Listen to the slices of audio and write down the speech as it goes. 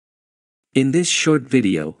In this short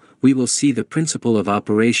video, we will see the principle of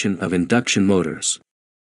operation of induction motors.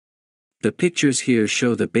 The pictures here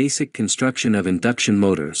show the basic construction of induction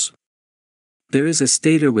motors. There is a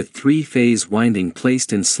stator with three-phase winding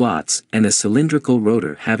placed in slots and a cylindrical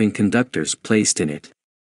rotor having conductors placed in it.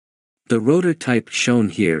 The rotor type shown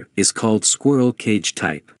here is called squirrel cage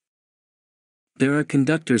type. There are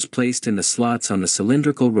conductors placed in the slots on the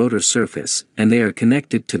cylindrical rotor surface, and they are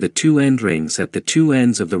connected to the two end rings at the two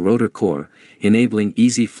ends of the rotor core, enabling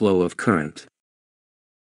easy flow of current.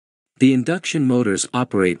 The induction motors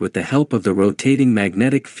operate with the help of the rotating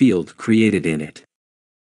magnetic field created in it.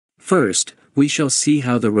 First, we shall see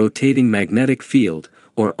how the rotating magnetic field,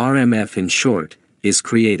 or RMF in short, is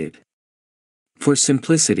created. For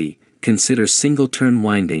simplicity, consider single-turn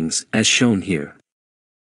windings as shown here.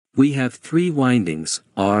 We have three windings,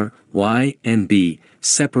 R, Y, and B,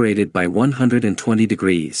 separated by 120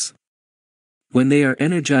 degrees. When they are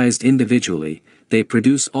energized individually, they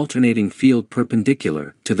produce alternating field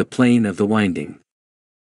perpendicular to the plane of the winding.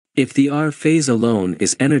 If the R phase alone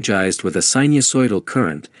is energized with a sinusoidal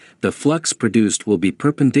current, the flux produced will be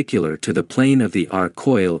perpendicular to the plane of the R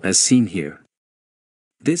coil as seen here.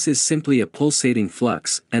 This is simply a pulsating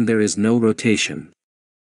flux, and there is no rotation.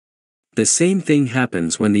 The same thing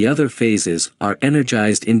happens when the other phases are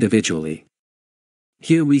energized individually.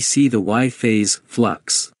 Here we see the Y phase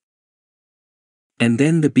flux. And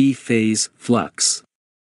then the B phase flux.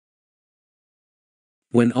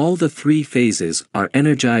 When all the three phases are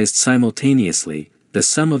energized simultaneously, the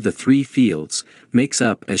sum of the three fields makes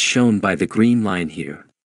up as shown by the green line here.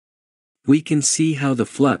 We can see how the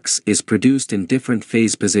flux is produced in different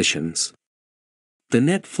phase positions. The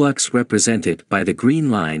net flux represented by the green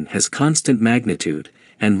line has constant magnitude,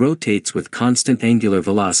 and rotates with constant angular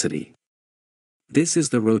velocity. This is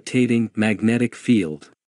the rotating magnetic field.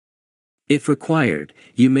 If required,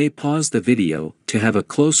 you may pause the video to have a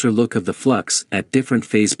closer look of the flux at different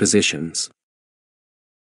phase positions.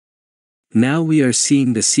 Now we are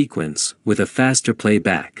seeing the sequence with a faster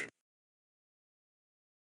playback.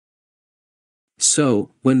 So,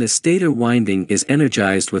 when the stator winding is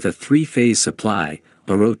energized with a three-phase supply,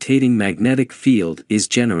 a rotating magnetic field is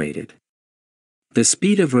generated. The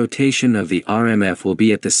speed of rotation of the RMF will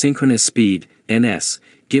be at the synchronous speed, ns,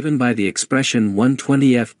 given by the expression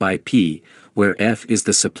 120 f by p, where f is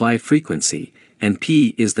the supply frequency, and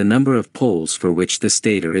p is the number of poles for which the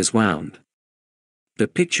stator is wound. The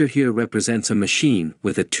picture here represents a machine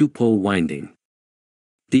with a two-pole winding.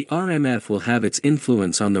 The RMF will have its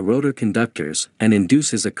influence on the rotor conductors and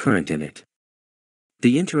induces a current in it.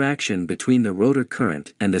 The interaction between the rotor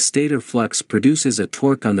current and the stator flux produces a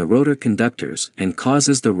torque on the rotor conductors and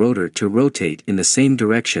causes the rotor to rotate in the same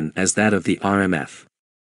direction as that of the RMF.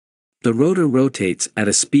 The rotor rotates at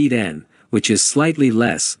a speed n, which is slightly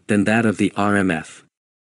less than that of the RMF.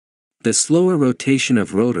 The slower rotation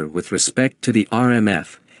of rotor with respect to the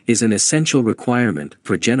RMF is an essential requirement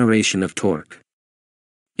for generation of torque.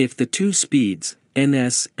 If the two speeds,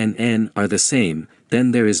 ns and n, are the same,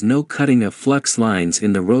 then there is no cutting of flux lines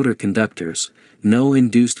in the rotor conductors, no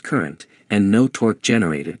induced current, and no torque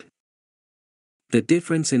generated. The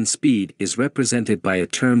difference in speed is represented by a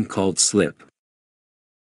term called slip.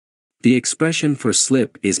 The expression for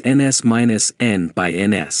slip is ns minus n by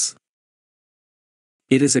ns.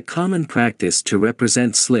 It is a common practice to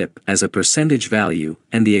represent slip as a percentage value,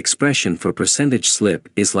 and the expression for percentage slip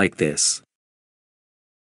is like this.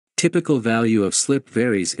 Typical value of slip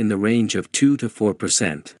varies in the range of 2 to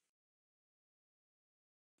 4%.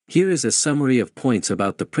 Here is a summary of points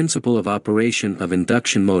about the principle of operation of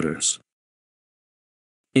induction motors.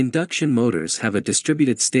 Induction motors have a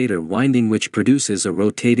distributed stator winding which produces a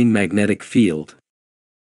rotating magnetic field.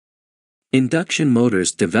 Induction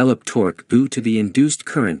motors develop torque due to the induced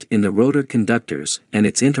current in the rotor conductors and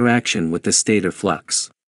its interaction with the stator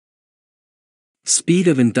flux. Speed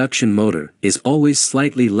of induction motor is always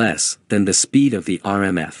slightly less than the speed of the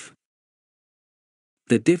RMF.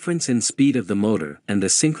 The difference in speed of the motor and the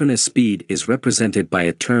synchronous speed is represented by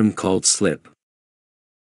a term called slip.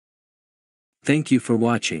 Thank you for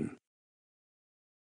watching.